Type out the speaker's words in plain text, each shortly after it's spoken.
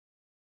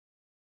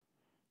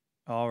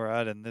All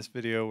right, in this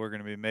video, we're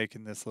going to be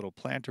making this little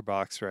planter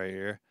box right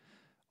here,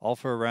 all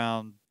for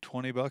around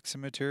 20 bucks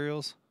in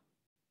materials.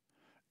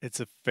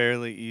 It's a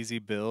fairly easy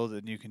build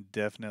and you can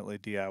definitely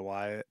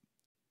DIY it,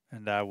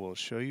 and I will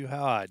show you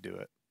how I do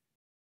it.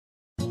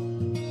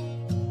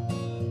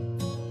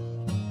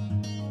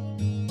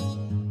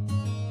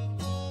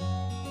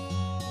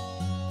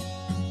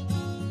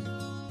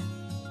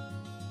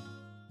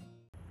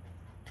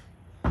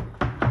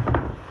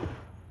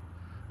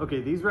 Okay,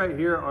 these right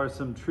here are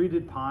some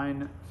treated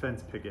pine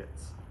fence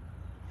pickets.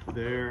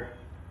 They're,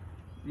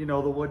 the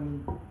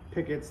wooden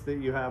pickets that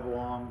you have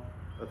along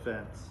a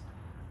fence.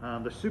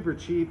 They're super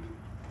cheap,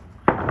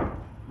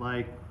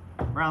 like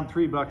around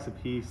 $3 a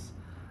piece,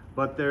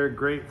 but they're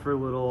great for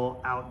little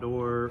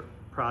outdoor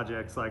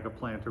projects like a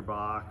planter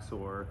box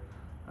or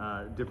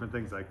different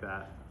things like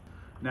that.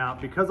 Now,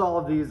 because all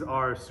of these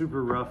are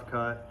super rough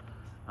cut,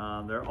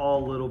 they're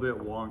all a little bit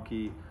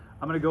wonky,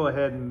 I'm gonna go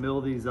ahead and mill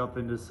these up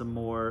into some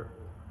more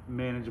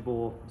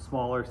manageable,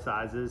 smaller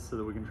sizes so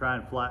that we can try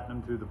and flatten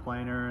them through the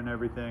planer and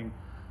everything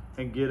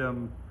and get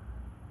them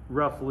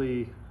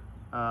roughly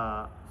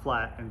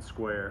flat and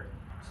square.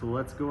 So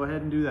let's go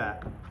ahead and do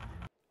that.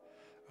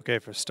 Okay,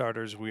 for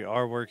starters, we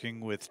are working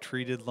with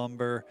treated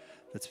lumber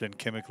that's been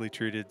chemically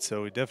treated,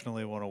 so we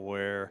definitely want to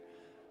wear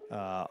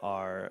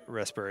our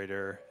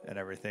respirator and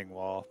everything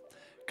while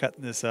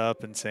cutting this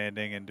up and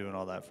sanding and doing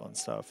all that fun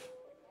stuff.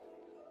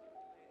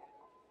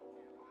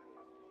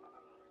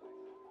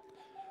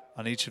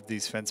 On each of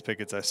these fence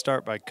pickets, I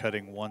start by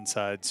cutting one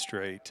side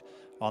straight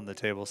on the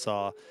table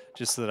saw,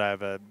 just so that I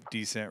have a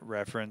decent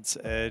reference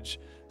edge,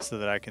 so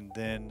that I can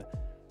then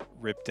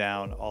rip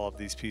down all of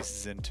these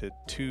pieces into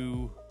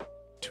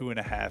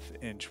 2.5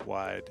 inch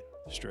wide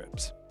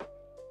strips.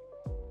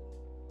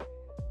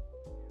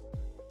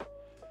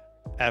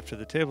 After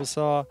the table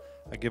saw,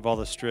 I give all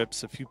the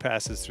strips a few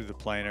passes through the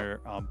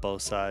planer on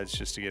both sides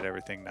just to get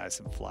everything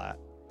nice and flat.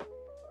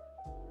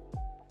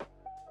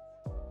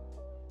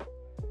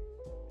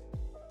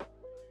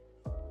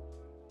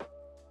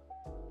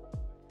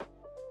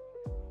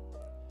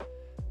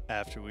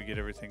 After we get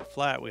everything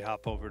flat, we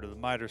hop over to the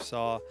miter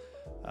saw,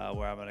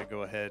 where I'm going to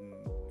go ahead and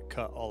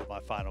cut all of my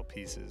final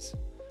pieces.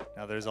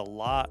 Now there's a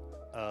lot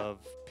of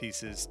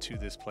pieces to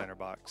this planter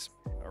box,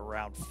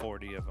 around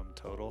 40 of them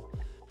total.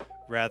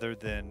 Rather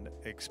than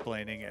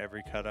explaining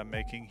every cut I'm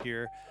making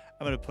here,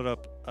 I'm going to put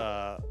up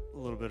a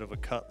little bit of a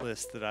cut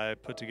list that I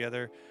put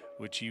together,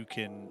 which you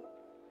can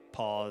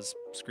pause,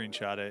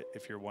 screenshot it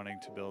if you're wanting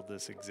to build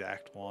this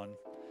exact one.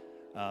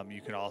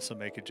 You can also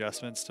make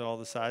adjustments to all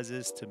the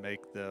sizes to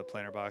make the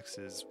planter box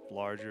as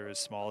large or as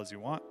small as you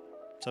want.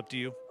 It's up to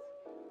you.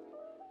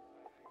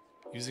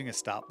 Using a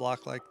stop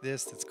block like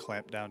this that's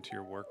clamped down to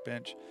your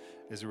workbench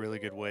is a really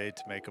good way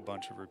to make a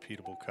bunch of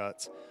repeatable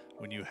cuts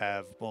when you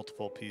have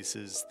multiple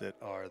pieces that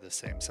are the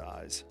same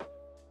size.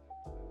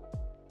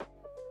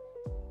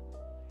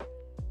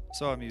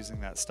 So I'm using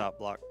that stop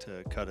block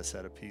to cut a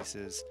set of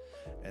pieces,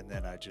 and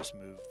then I just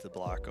move the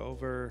block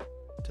over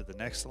to the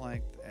next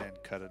length and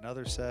cut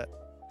another set,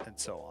 and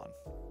so on.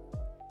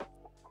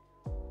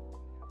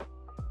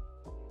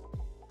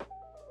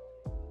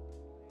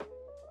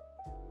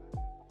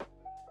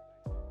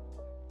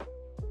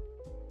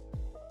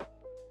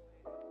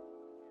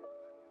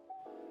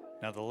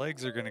 Now the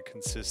legs are going to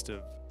consist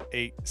of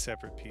 8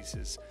 separate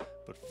pieces,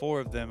 but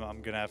 4 of them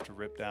I'm going to have to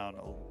rip down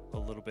a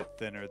little bit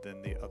thinner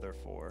than the other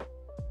 4.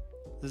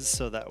 This is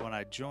so that when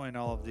I join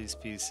all of these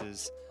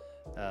pieces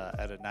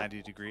at a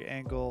 90-degree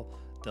angle,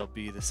 they'll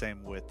be the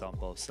same width on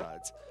both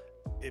sides.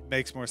 It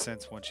makes more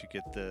sense once you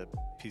get the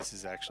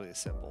pieces actually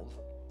assembled.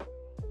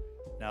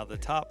 Now the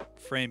top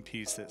frame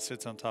piece that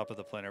sits on top of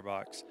the planter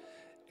box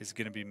is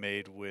going to be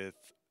made with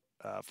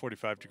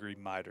 45-degree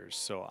miters,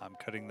 so I'm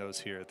cutting those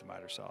here at the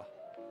miter saw.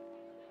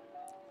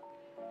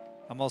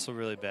 I'm also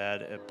really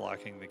bad at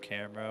blocking the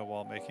camera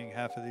while making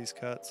half of these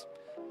cuts.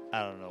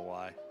 I don't know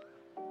why.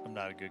 I'm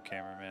not a good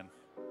cameraman.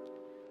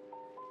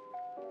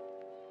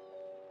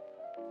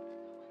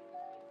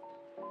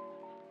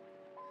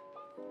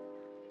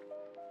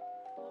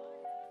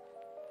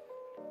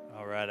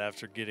 Alright,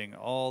 after getting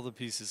all the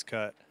pieces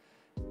cut,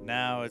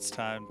 now it's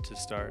time to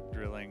start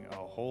drilling a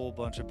whole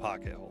bunch of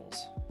pocket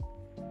holes.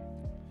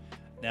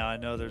 Now I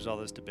know there's all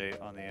this debate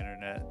on the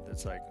internet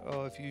that's like,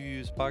 oh, if you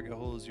use pocket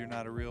holes, you're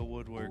not a real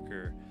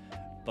woodworker.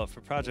 But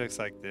for projects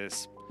like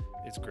this,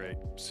 it's great.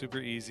 Super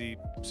easy,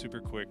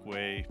 super quick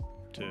way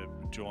to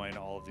join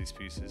all of these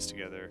pieces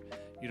together.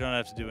 You don't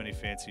have to do any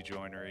fancy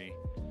joinery.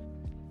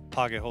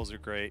 Pocket holes are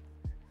great.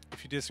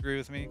 If you disagree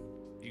with me,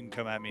 you can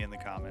come at me in the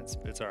comments.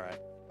 It's alright.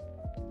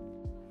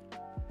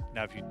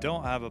 Now if you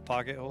don't have a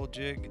pocket hole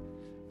jig,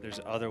 there's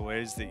other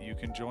ways that you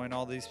can join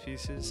all these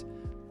pieces,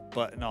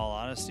 but in all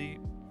honesty,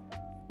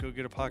 go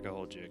get a pocket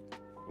hole jig.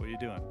 What are you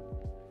doing?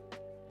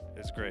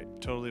 It's great.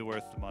 Totally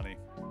worth the money.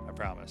 I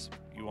promise.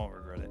 You won't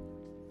regret it.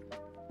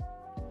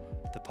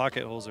 The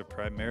pocket holes are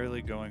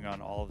primarily going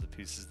on all of the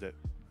pieces that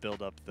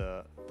build up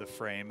the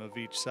frame of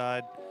each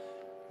side.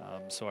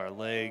 So our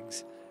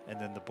legs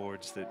and then the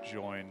boards that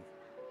join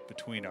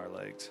between our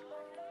legs.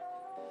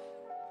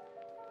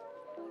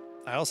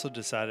 I also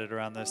decided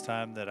around this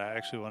time that I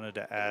actually wanted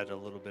to add a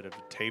little bit of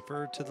a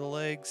taper to the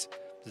legs.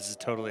 This is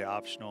totally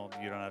optional.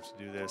 You don't have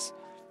to do this.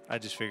 I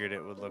just figured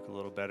it would look a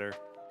little better.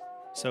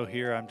 So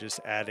here I'm just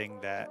adding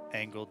that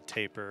angled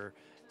taper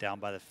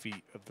down by the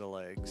feet of the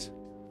legs.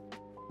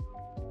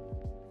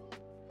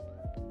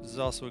 This is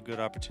also a good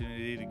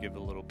opportunity to give a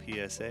little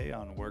PSA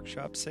on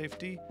workshop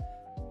safety.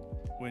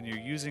 When you're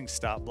using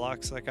stop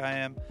blocks like I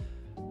am,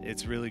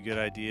 it's a really good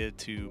idea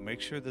to make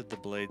sure that the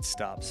blade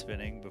stops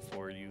spinning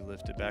before you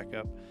lift it back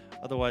up.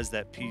 Otherwise,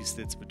 that piece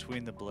that's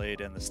between the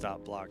blade and the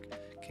stop block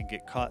can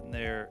get caught in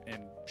there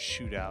and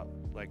shoot out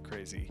like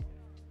crazy.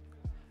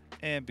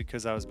 And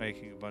because I was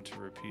making a bunch of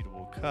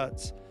repeatable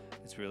cuts,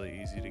 it's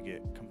really easy to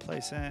get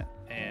complacent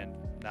and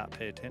not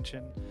pay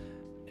attention,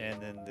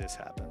 and then this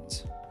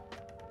happens.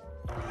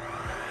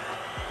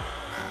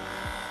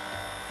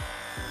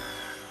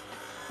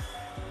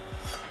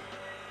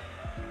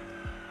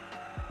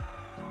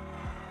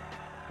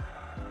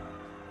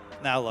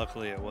 Now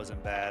luckily it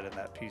wasn't bad and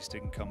that piece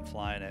didn't come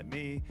flying at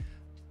me,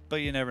 but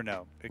you never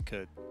know, it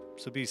could,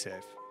 so be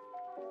safe.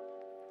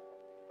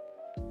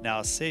 Now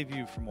I'll save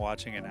you from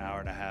watching an hour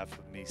and a half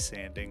of me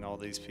sanding all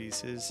these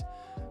pieces,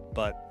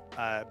 but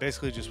I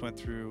basically just went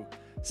through,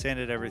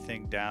 sanded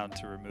everything down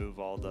to remove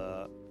all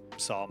the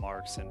saw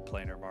marks and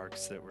planer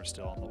marks that were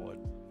still on the wood.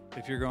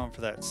 If you're going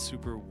for that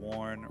super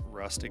worn,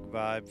 rustic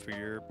vibe for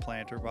your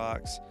planter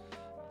box,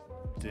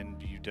 then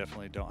you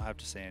definitely don't have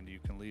to sand. You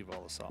can leave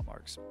all the saw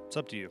marks. It's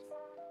up to you.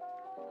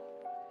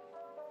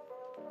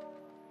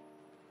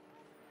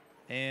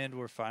 And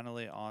we're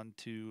finally on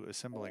to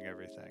assembling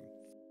everything.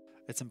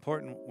 It's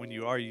important when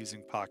you are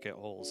using pocket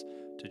holes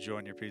to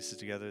join your pieces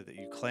together that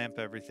you clamp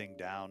everything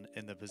down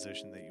in the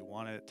position that you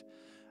want it.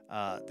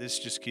 This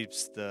just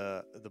keeps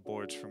the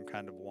boards from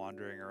kind of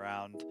wandering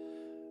around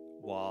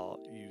while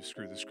you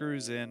screw the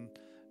screws in,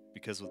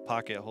 because with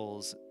pocket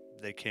holes,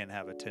 they can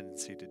have a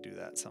tendency to do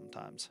that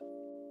sometimes.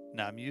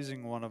 Now I'm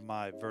using one of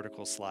my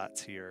vertical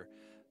slats here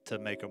to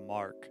make a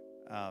mark,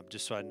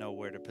 just so I know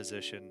where to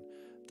position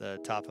the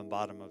top and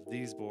bottom of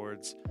these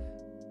boards,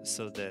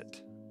 so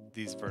that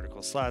these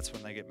vertical slats,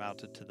 when they get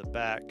mounted to the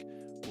back,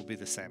 will be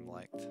the same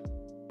length.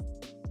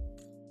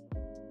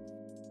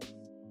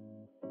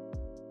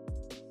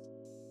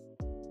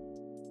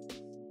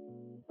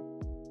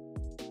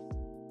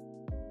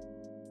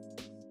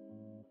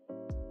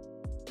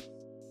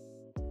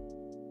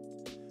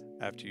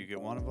 After you get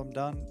one of them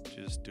done,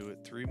 just do it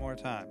 3 more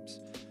times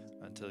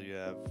until you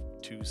have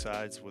 2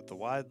 sides with the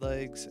wide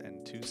legs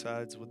and 2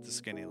 sides with the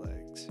skinny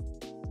legs.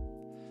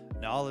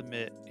 Now I'll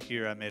admit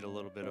here I made a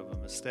little bit of a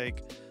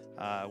mistake.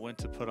 I went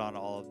to put on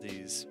all of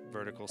these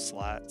vertical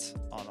slats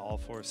on all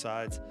 4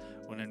 sides,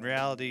 when in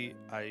reality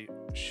I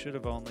should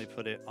have only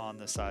put it on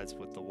the sides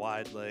with the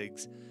wide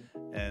legs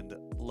and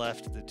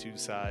left the 2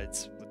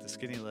 sides with the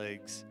skinny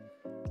legs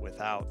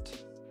without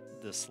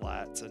the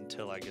slats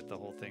until I get the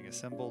whole thing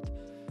assembled,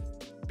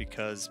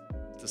 because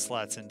the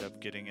slats end up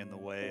getting in the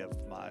way of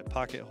my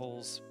pocket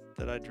holes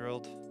that I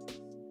drilled,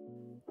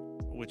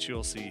 which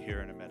you'll see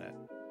here in a minute.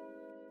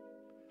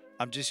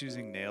 I'm just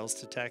using nails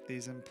to tack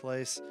these in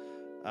place,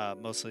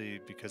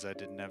 mostly because I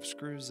didn't have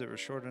screws that were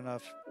short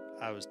enough.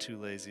 I was too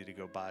lazy to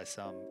go buy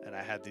some, and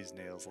I had these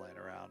nails laying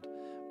around,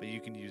 but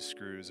you can use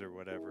screws or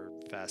whatever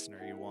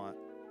fastener you want.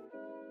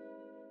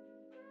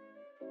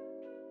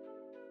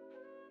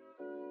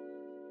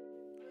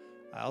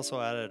 I also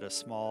added a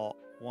small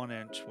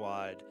 1-inch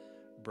wide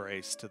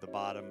brace to the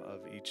bottom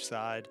of each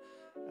side.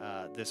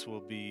 This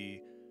will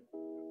be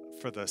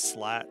for the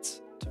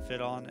slats to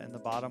fit on in the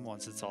bottom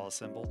once it's all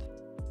assembled.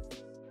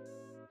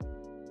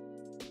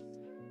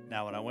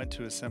 Now when I went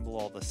to assemble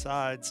all the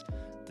sides,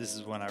 this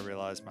is when I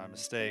realized my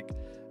mistake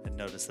and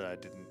noticed that I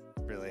didn't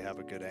really have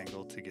a good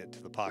angle to get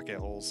to the pocket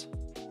holes.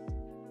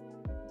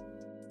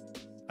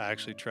 I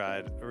actually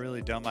tried a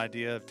really dumb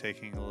idea of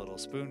taking a little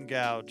spoon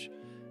gouge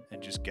and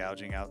just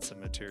gouging out some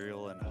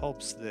material in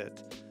hopes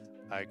that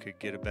I could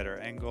get a better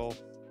angle.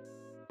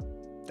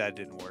 That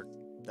didn't work.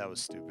 That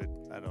was stupid.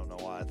 I don't know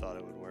why I thought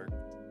it would work.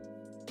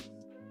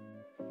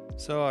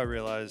 So I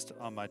realized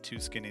on my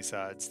 2 skinny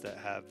sides that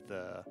have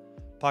the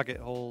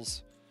pocket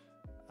holes,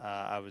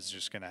 I was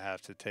just gonna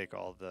have to take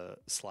all the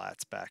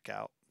slats back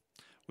out,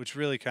 which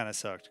really kind of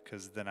sucked,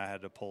 because then I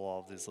had to pull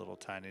all of these little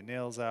tiny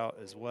nails out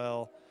as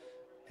well,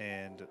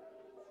 and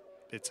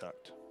it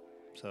sucked.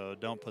 So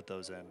don't put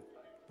those in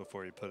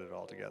before you put it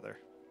all together.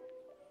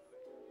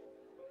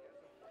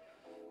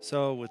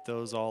 So with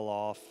those all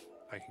off,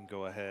 I can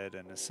go ahead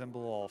and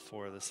assemble all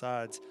 4 of the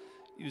sides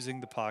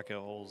using the pocket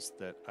holes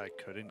that I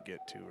couldn't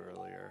get to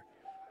earlier.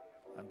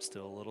 I'm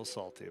still a little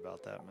salty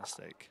about that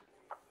mistake.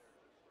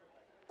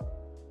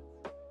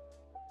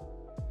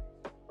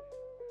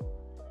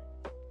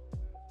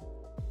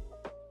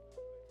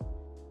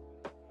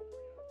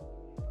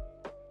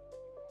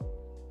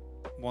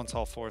 Once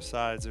all 4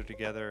 sides are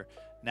together,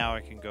 now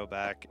I can go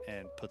back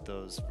and put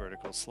those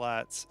vertical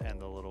slats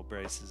and the little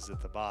braces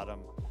at the bottom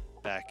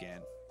back in.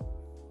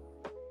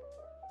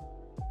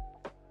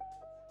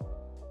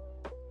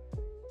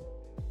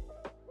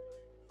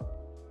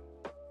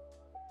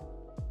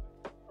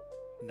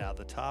 Now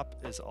the top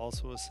is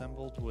also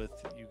assembled with,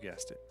 you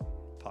guessed it,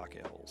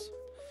 pocket holes.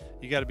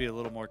 You got to be a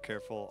little more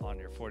careful on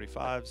your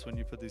 45s when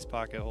you put these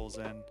pocket holes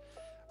in,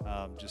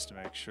 just to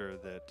make sure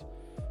that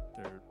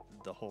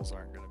the holes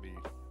aren't going to be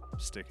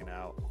sticking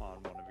out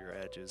on one of your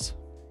edges.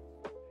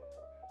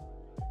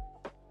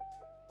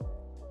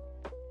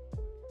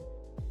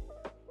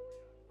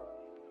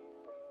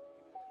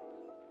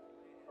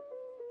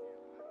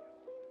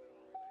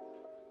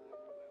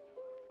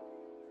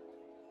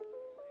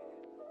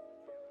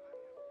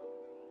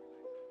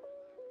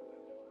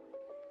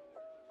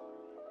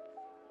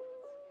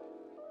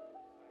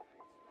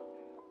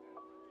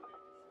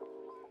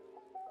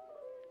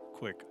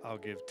 Quick, I'll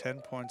give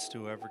 10 points to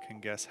whoever can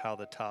guess how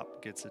the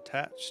top gets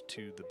attached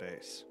to the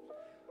base.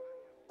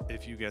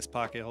 If you guess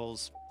pocket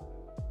holes,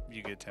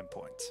 you get 10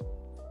 points.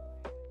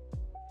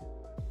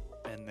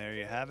 And there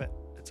you have it.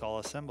 It's all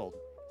assembled,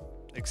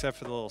 except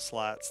for the little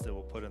slats that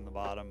we'll put in the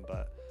bottom,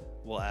 but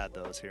we'll add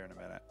those here in a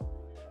minute.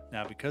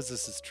 Now, because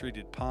this is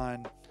treated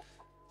pine,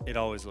 it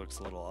always looks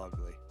a little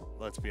ugly,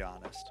 let's be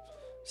honest.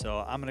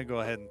 So I'm gonna go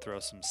ahead and throw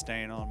some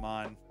stain on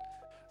mine.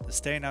 The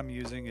stain I'm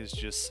using is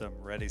just some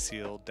Ready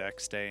Seal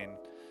deck stain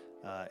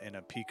in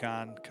a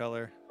pecan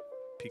color.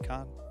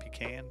 Pecan?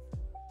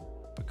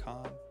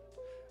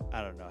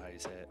 I don't know how you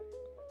say it.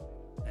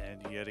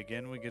 And yet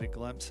again, we get a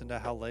glimpse into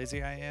how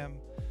lazy I am,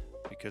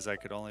 because I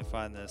could only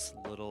find this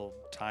little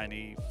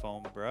tiny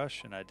foam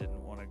brush and I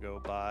didn't want to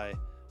go buy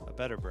a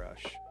better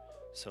brush.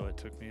 So it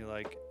took me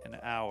like an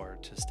hour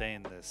to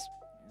stain this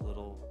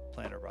little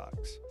planter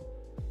box.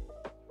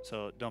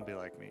 So don't be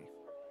like me.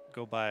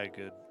 Go buy a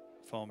good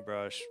foam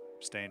brush,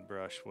 stain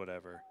brush,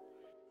 whatever.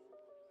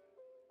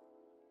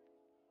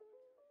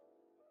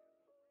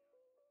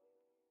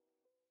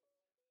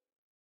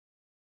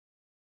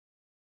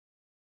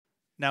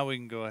 Now we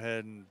can go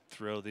ahead and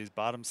throw these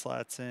bottom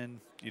slats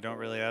in. You don't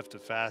really have to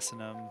fasten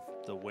them.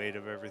 The weight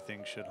of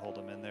everything should hold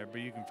them in there,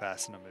 but you can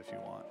fasten them if you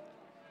want.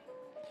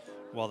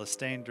 While the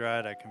stain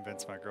dried, I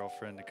convinced my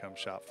girlfriend to come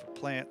shop for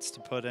plants to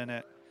put in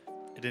it.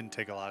 It didn't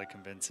take a lot of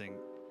convincing.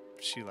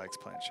 She likes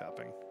plant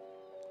shopping.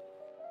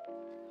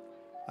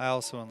 I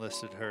also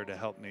enlisted her to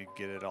help me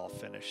get it all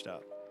finished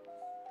up.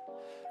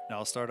 Now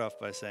I'll start off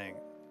by saying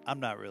I'm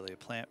not really a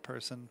plant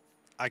person.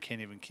 I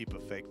can't even keep a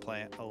fake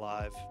plant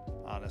alive,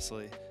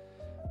 honestly.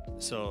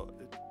 So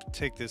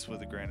take this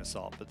with a grain of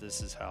salt, but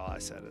this is how I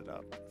set it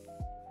up.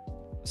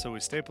 So we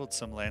stapled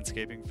some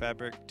landscaping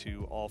fabric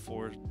to all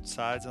four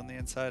sides on the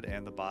inside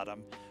and the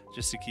bottom,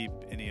 just to keep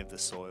any of the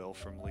soil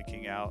from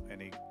leaking out,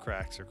 any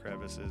cracks or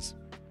crevices.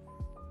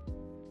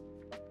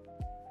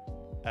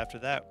 After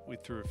that, we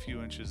threw a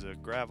few inches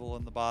of gravel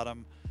in the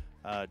bottom,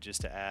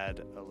 just to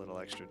add a little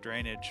extra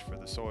drainage for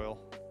the soil.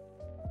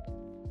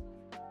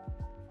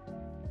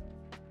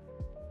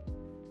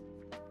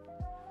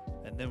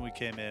 And then we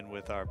came in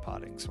with our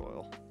potting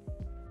soil.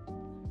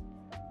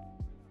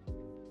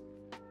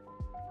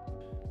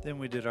 Then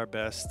we did our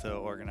best to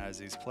organize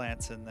these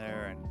plants in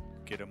there and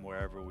get them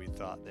wherever we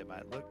thought they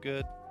might look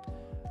good.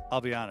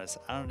 I'll be honest,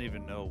 I don't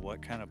even know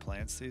what kind of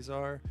plants these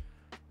are.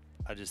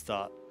 I just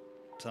thought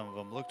some of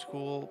them looked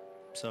cool,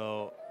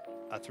 so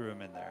I threw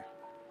them in there.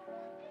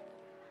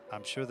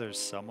 I'm sure there's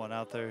someone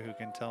out there who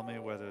can tell me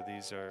whether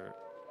these are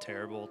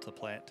terrible to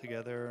plant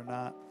together or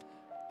not.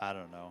 I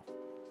don't know.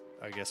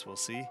 I guess we'll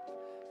see.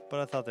 But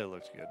I thought they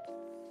looked good.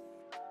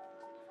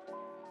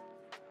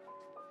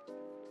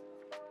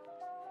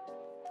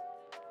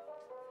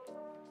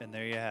 And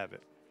there you have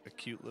it, a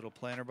cute little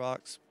planter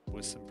box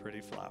with some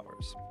pretty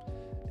flowers.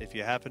 If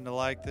you happen to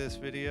like this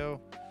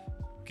video,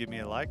 give me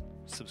a like,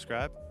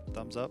 subscribe,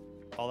 thumbs up,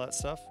 all that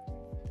stuff.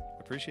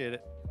 Appreciate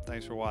it.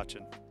 Thanks for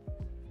watching.